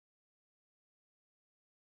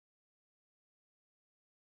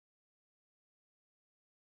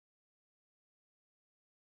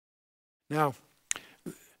Now,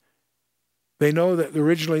 they know that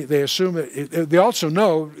originally, they assume that, they also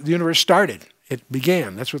know the universe started. It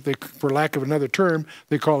began. That's what they, for lack of another term,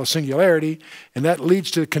 they call a singularity. And that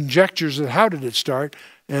leads to conjectures of how did it start.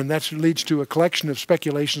 And that leads to a collection of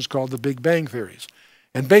speculations called the Big Bang theories.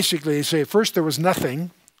 And basically, they say first there was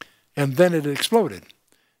nothing, and then it exploded.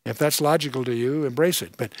 If that's logical to you, embrace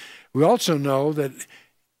it. But we also know that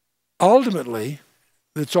ultimately,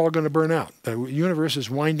 it's all going to burn out. The universe is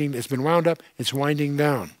winding, it's been wound up, it's winding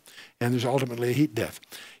down. And there's ultimately a heat death.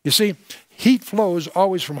 You see, heat flows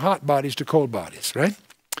always from hot bodies to cold bodies, right?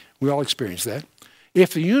 We all experience that.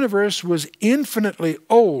 If the universe was infinitely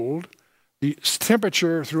old, the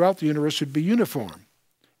temperature throughout the universe would be uniform.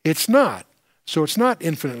 It's not. So it's not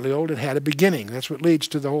infinitely old, it had a beginning. That's what leads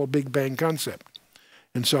to the whole Big Bang concept.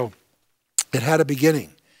 And so it had a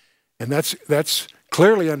beginning. And that's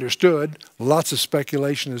clearly understood. Lots of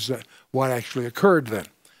speculation as to what actually occurred then.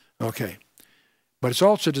 Okay. But it's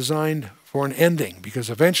also designed for an ending, because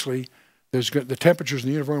eventually the temperatures in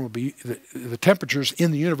the universe will be the temperatures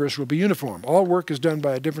in the universe will be uniform. All work is done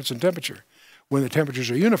by a difference in temperature. When the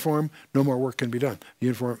temperatures are uniform, no more work can be done. The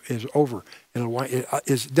uniform is over. It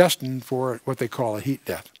is destined for what they call a heat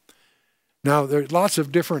death. Now, there are lots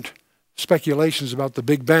of different speculations about the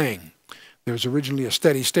Big Bang. There was originally a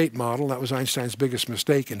steady state model. That was Einstein's biggest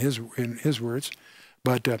mistake in his words.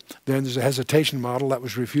 But then there's a hesitation model that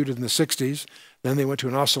was refuted in the 60s. Then they went to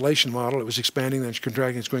an oscillation model. It was expanding, then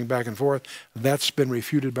contracting, it's going back and forth. That's been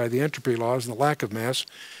refuted by the entropy laws and the lack of mass.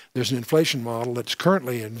 There's an inflation model that's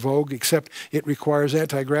currently in vogue, except it requires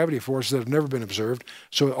anti-gravity forces that have never been observed.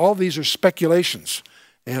 So all these are speculations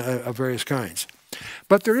of various kinds.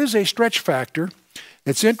 But there is a stretch factor.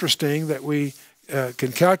 It's interesting that we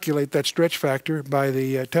can calculate that stretch factor by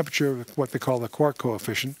the temperature of what they call the quark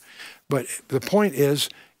coefficient. But the point is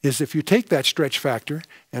if you take that stretch factor,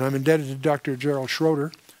 and I'm indebted to Dr. Gerald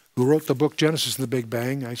Schroeder, who wrote the book Genesis and the Big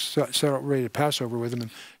Bang. I celebrated Passover with him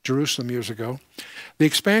in Jerusalem years ago. The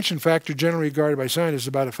expansion factor generally regarded by scientists is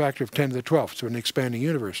about a factor of 10 to the 12th, so an expanding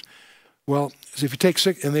universe. Well, so if you take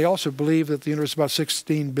and they also believe that the universe is about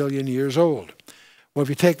 16 billion years old. Well, if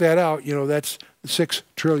you take that out, you know, that's 6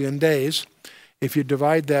 trillion days. If you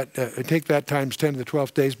divide that, take that times 10 to the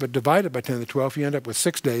 12th days, but divide it by 10 to the 12th, you end up with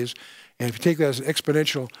 6 days. And if you take that as an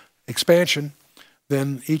exponential expansion,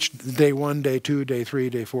 then each day 1, day 2, day 3,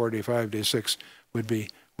 day 4, day 5, day 6 would be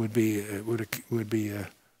the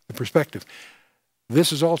perspective.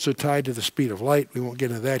 This is also tied to the speed of light. We won't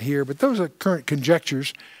get into that here, but those are current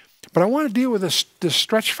conjectures. But I want to deal with this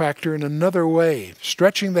stretch factor in another way,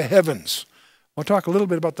 stretching the heavens. I'll talk a little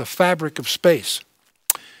bit about the fabric of space.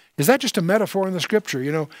 Is that just a metaphor in the scripture?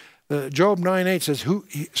 You know, Job 9:8 says,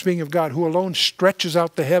 speaking of God, who alone stretches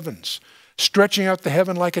out the heavens, stretching out the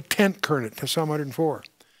heaven like a tent curtain, to Psalm 104.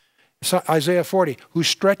 Isaiah 40, who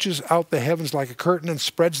stretches out the heavens like a curtain and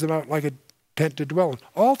spreads them out like a tent to dwell in.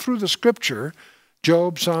 All through the scripture,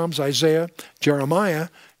 Job, Psalms, Isaiah, Jeremiah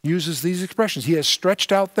uses these expressions. He has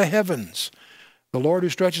stretched out the heavens. The Lord who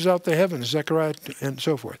stretches out the heavens, Zechariah, and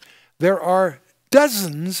so forth. There are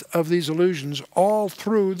dozens of these allusions all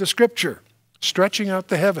through the scripture, stretching out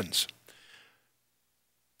the heavens.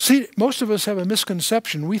 See, most of us have a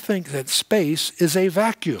misconception. We think that space is a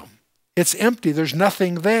vacuum. It's empty. There's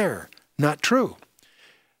nothing there. Not true.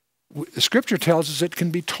 The scripture tells us it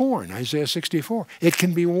can be torn, Isaiah 64. It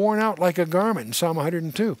can be worn out like a garment in Psalm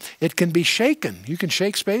 102. It can be shaken. You can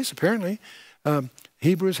shake space, apparently.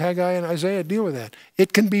 Hebrews, Haggai, and Isaiah deal with that.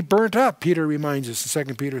 It can be burnt up, Peter reminds us in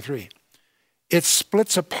 2 Peter 3. It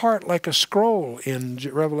splits apart like a scroll in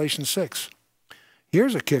Revelation 6.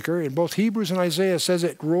 Here's a kicker. In both Hebrews and Isaiah says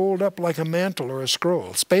it rolled up like a mantle or a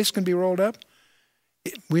scroll. Space can be rolled up.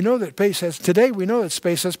 We know that today we know that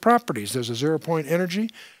space has properties. There's a zero-point energy.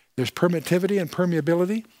 There's permittivity and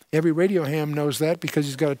permeability. Every radio ham knows that because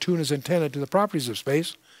he's got to tune his antenna to the properties of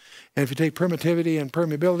space. And if you take permittivity and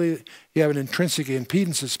permeability, you have an intrinsic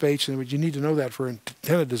impedance of space, and you need to know that for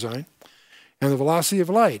antenna design. And the velocity of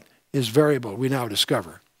light is variable, we now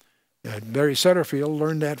discover. Barry Setterfield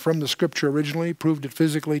learned that from the scripture originally, proved it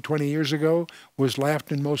physically 20 years ago, was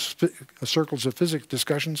laughed in most circles of physics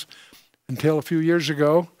discussions until a few years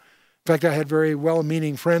ago. In fact, I had very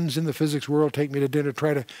well-meaning friends in the physics world take me to dinner,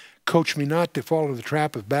 try to coach me not to fall into the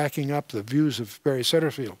trap of backing up the views of Barry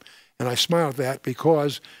Setterfield. And I smile at that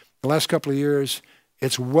because the last couple of years,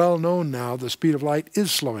 it's well known now the speed of light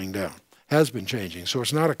is slowing down, has been changing, so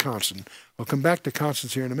it's not a constant. We'll come back to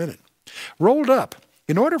constants here in a minute. Rolled up.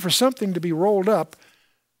 In order for something to be rolled up,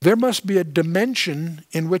 there must be a dimension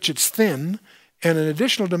in which it's thin and an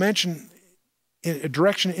additional dimension, in a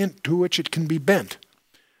direction into which it can be bent.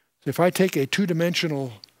 So if I take a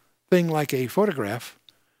two-dimensional thing like a photograph,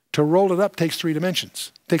 to roll it up takes 3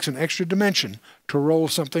 dimensions. It takes an extra dimension to roll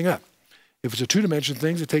something up. If it's a 2-dimension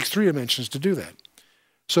thing, it takes 3 dimensions to do that.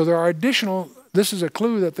 So there are additional, this is a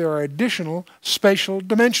clue that there are additional spatial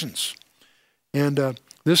dimensions. And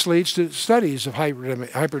this leads to studies of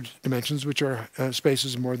hyperdimensions, which are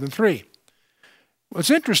spaces of more than 3. Well, it's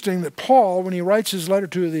interesting that Paul, when he writes his letter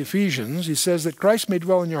to the Ephesians, he says that Christ may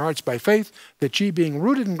dwell in your hearts by faith, that ye, being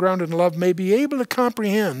rooted and grounded in love, may be able to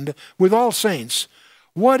comprehend with all saints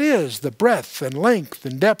what is the breadth and length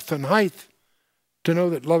and depth and height, to know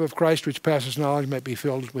that love of Christ which passes knowledge might be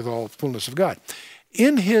filled with all fullness of God.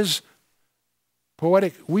 In his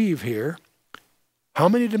poetic weave here, how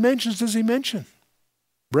many dimensions does he mention?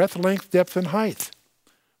 Breadth, length, depth, and height.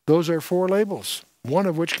 Those are 4 labels, one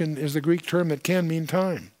of which is the Greek term that can mean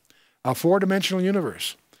time. A 4-dimensional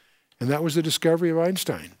universe. And that was the discovery of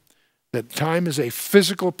Einstein, that time is a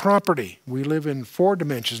physical property. We live in 4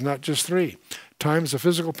 dimensions, not just 3. Time is a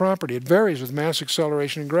physical property. It varies with mass,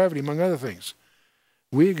 acceleration, and gravity, among other things.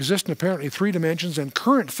 We exist in apparently 3 dimensions, and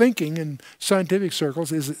current thinking in scientific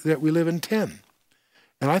circles is that we live in 10.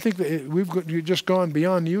 And I think that we've just gone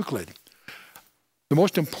beyond Euclid. The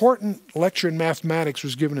most important lecture in mathematics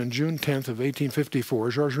was given on June 10th of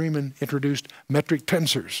 1854. Georges Riemann introduced metric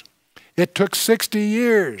tensors. It took 60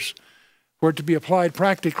 years for it to be applied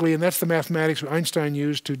practically, and that's the mathematics Einstein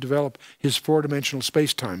used to develop his 4-dimensional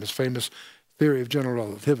space-time, his famous theory of general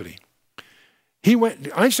relativity.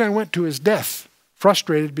 Einstein went to his death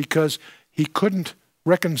frustrated because he couldn't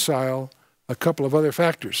reconcile a couple of other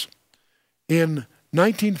factors. In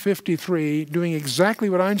 1953, doing exactly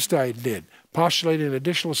what Einstein did, postulating an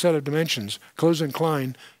additional set of dimensions, Close and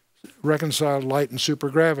Klein reconciled light and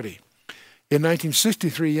supergravity. In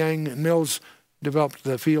 1963, Yang and Mills developed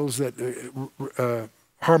the fields that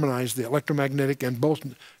harmonized the electromagnetic and both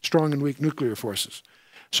strong and weak nuclear forces.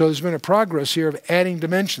 So there's been a progress here of adding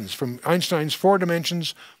dimensions from Einstein's 4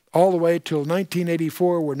 dimensions all the way till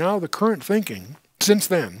 1984, where now the current thinking, since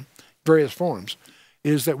then, various forms,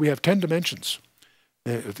 is that we have 10 dimensions.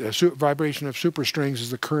 Vibration of superstrings is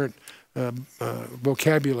the current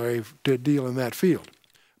vocabulary to deal in that field.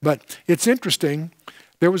 But it's interesting,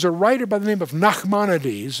 there was a writer by the name of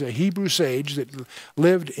Nachmanides, a Hebrew sage that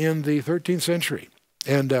lived in the 13th century.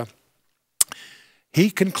 And he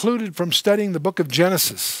concluded from studying the book of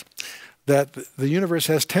Genesis that the universe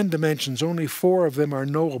has 10 dimensions. Only 4 of them are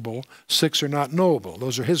knowable, 6 are not knowable.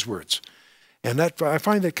 Those are his words. And that, I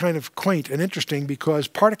find that kind of quaint and interesting because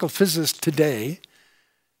particle physicists today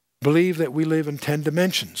believe that we live in 10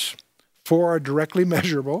 dimensions. 4 are directly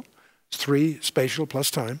measurable, 3 spatial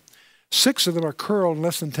plus time. 6 of them are curled in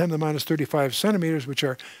less than 10 to the minus 35 centimeters, which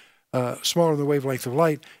are smaller than the wavelength of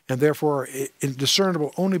light, and therefore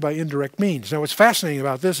discernible only by indirect means. Now, what's fascinating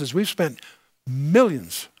about this is we've spent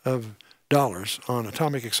millions of dollars on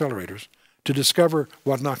atomic accelerators to discover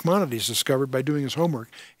what Nachmanides discovered by doing his homework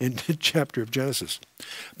in the chapter of Genesis.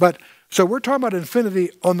 But, so we're talking about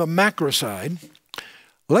infinity on the macro side.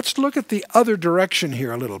 Let's look at the other direction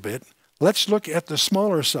here a little bit. Let's look at the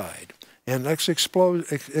smaller side, and let's explore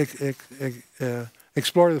the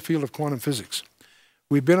field of quantum physics.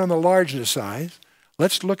 We've been on the largeness side.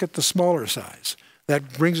 Let's look at the smaller size.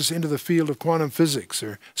 That brings us into the field of quantum physics,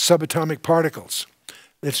 or subatomic particles.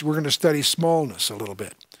 We're going to study smallness a little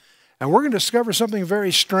bit. And we're going to discover something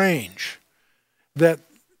very strange, that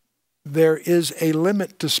there is a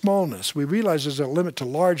limit to smallness. We realize there's a limit to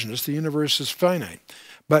largeness. The universe is finite.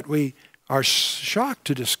 But we are shocked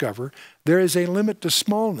to discover there is a limit to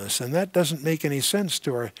smallness, and that doesn't make any sense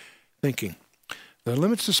to our thinking. The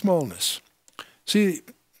limits to smallness. See,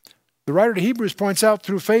 the writer to Hebrews points out,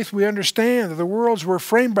 through faith we understand that the worlds were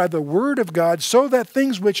framed by the word of God, so that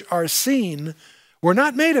things which are seen were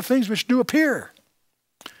not made of things which do appear.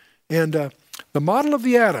 And the model of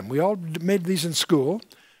the atom, we all made these in school.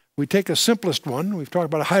 We take a simplest one. We've talked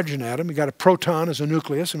about a hydrogen atom. We've got a proton as a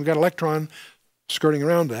nucleus, and we've got an electron skirting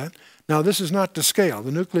around that. Now, this is not to scale.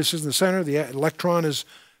 The nucleus is in the center. The electron is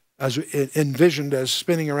as envisioned as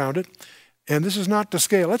spinning around it. And this is not to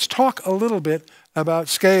scale. Let's talk a little bit about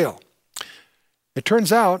scale. It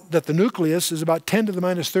turns out that the nucleus is about 10 to the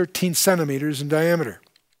minus 13 centimeters in diameter.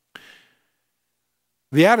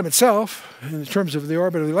 The atom itself, in terms of the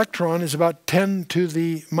orbit of the electron, is about 10 to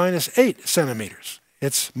the minus 8 centimeters.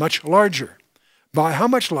 It's much larger. By how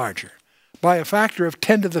much larger? By a factor of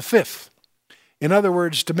 10 to the 5th. In other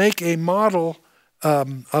words, to make a model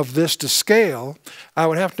of this to scale, I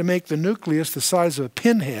would have to make the nucleus the size of a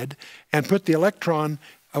pinhead and put the electron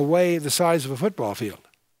away the size of a football field.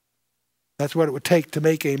 That's what it would take to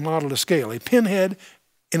make a model to scale. A pinhead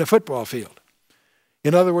in a football field.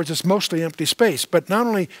 In other words, it's mostly empty space. But not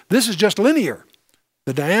only, this is just linear.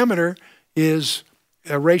 The diameter is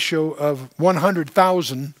a ratio of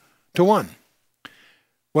 100,000 to 1.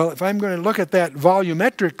 Well, if I'm going to look at that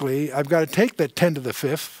volumetrically, I've got to take that 10 to the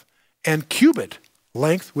 5th and cube it,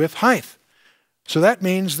 length with height. So that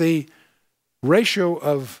means the ratio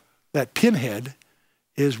of that pinhead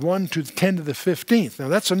is 1 to 10 to the 15th. Now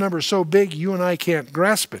that's a number so big you and I can't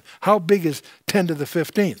grasp it. How big is 10 to the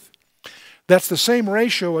 15th? That's the same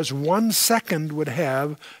ratio as 1 second would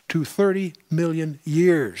have to 30 million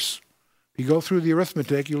years. If you go through the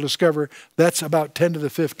arithmetic, you'll discover that's about 10 to the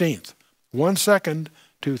 15th. 1 second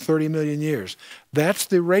to 30 million years. That's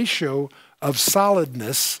the ratio of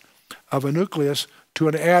solidness of a nucleus to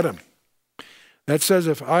an atom. That says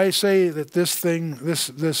if I say that this thing,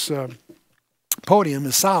 this podium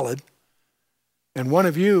is solid, and one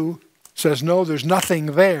of you says, no, there's nothing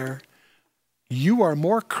there, you are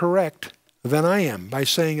more correct than I am by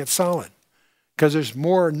saying it's solid. Because there's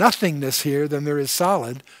more nothingness here than there is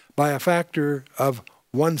solid by a factor of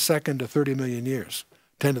 1 second to 30 million years,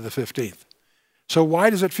 10 to the 15th. So why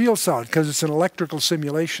does it feel solid? Because it's an electrical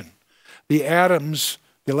simulation. The atoms,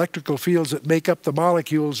 the electrical fields that make up the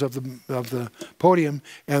molecules of the podium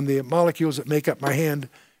and the molecules that make up my hand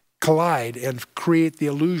collide and create the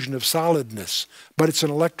illusion of solidness. But it's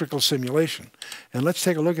an electrical simulation. And let's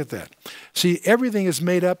take a look at that. See, everything is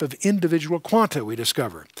made up of individual quanta, we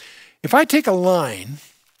discover. If I take a line,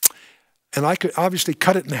 and I could obviously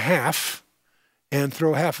cut it in half and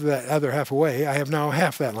throw half of that other half away, I have now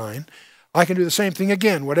half that line. I can do the same thing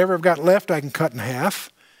again. Whatever I've got left, I can cut in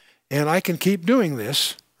half, and I can keep doing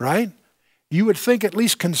this, right? You would think at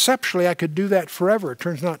least conceptually I could do that forever. It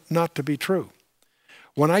turns out not to be true.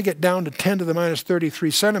 When I get down to 10 to the minus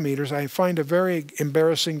 33 centimeters, I find a very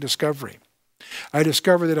embarrassing discovery. I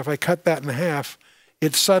discover that if I cut that in half,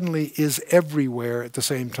 it suddenly is everywhere at the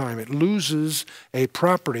same time. It loses a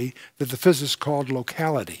property that the physicists called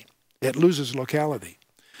locality. It loses locality.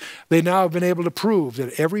 They now have been able to prove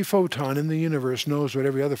that every photon in the universe knows what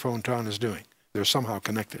every other photon is doing. They're somehow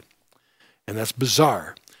connected. And that's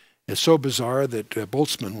bizarre. It's so bizarre that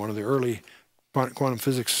Boltzmann, one of the early quantum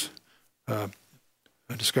physics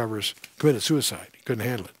discoverers, committed suicide. He couldn't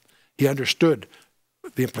handle it. He understood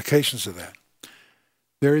the implications of that.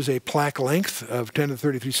 There is a Planck length of 10 to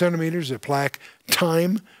 33 centimeters, a Planck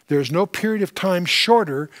time. There is no period of time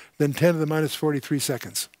shorter than 10 to the minus 43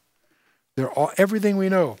 seconds. Everything we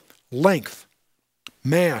know, length,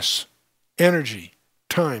 mass, energy,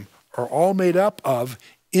 time, are all made up of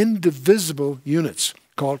indivisible units.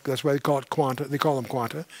 That's why they call it quanta. They call them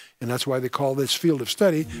quanta, and that's why they call this field of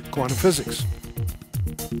study quantum physics.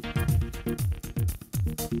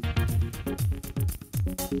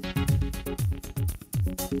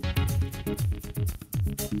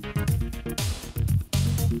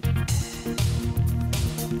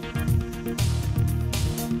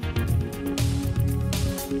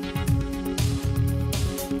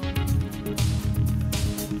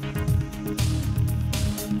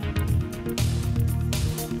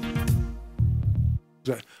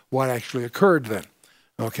 What actually occurred then.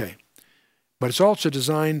 Okay. But it's also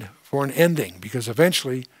designed for an ending, because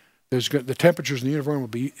eventually the temperatures in the universe will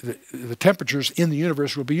be the temperatures in the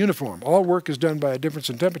universe will be uniform. All work is done by a difference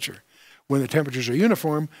in temperature. When the temperatures are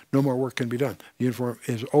uniform, no more work can be done. The uniform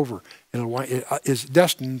is over. It is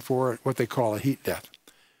destined for what they call a heat death.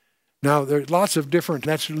 Now, there are lots of different,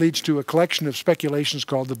 that leads to a collection of speculations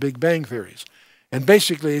called the Big Bang theories. And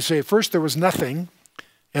basically, they say first there was nothing,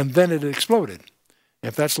 and then it exploded.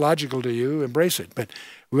 If that's logical to you, embrace it. But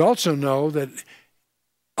we also know that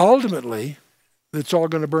ultimately, it's all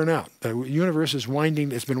going to burn out. The universe is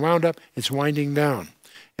winding, it's been wound up, it's winding down.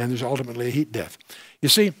 And there's ultimately a heat death. You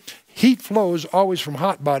see, heat flows always from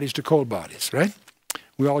hot bodies to cold bodies, right?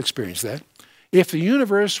 We all experience that. If the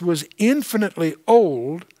universe was infinitely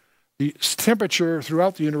old, the temperature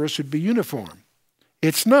throughout the universe would be uniform.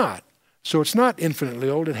 It's not. So it's not infinitely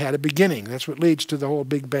old, it had a beginning. That's what leads to the whole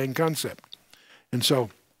Big Bang concept. And so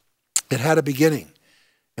it had a beginning.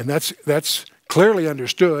 And that's clearly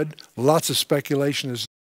understood. Lots of speculation is.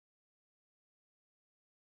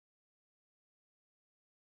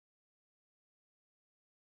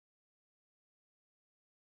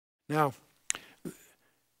 Now,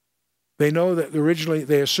 they know that originally,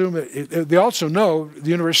 they assume that, they also know the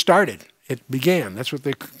universe started. It began. That's what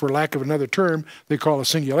they, for lack of another term, they call a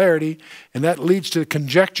singularity. And that leads to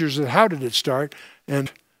conjectures of how did it start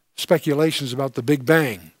and speculations about the Big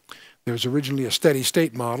Bang. There was originally a steady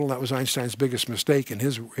state model. That was Einstein's biggest mistake in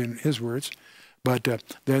his words. But then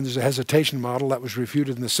there's a hesitation model that was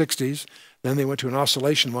refuted in the 60s. Then they went to an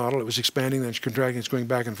oscillation model. It was expanding, then contracting, it's going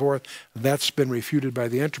back and forth. That's been refuted by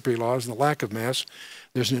the entropy laws and the lack of mass.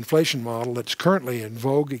 There's an inflation model that's currently in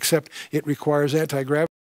vogue, except it requires anti-gravity.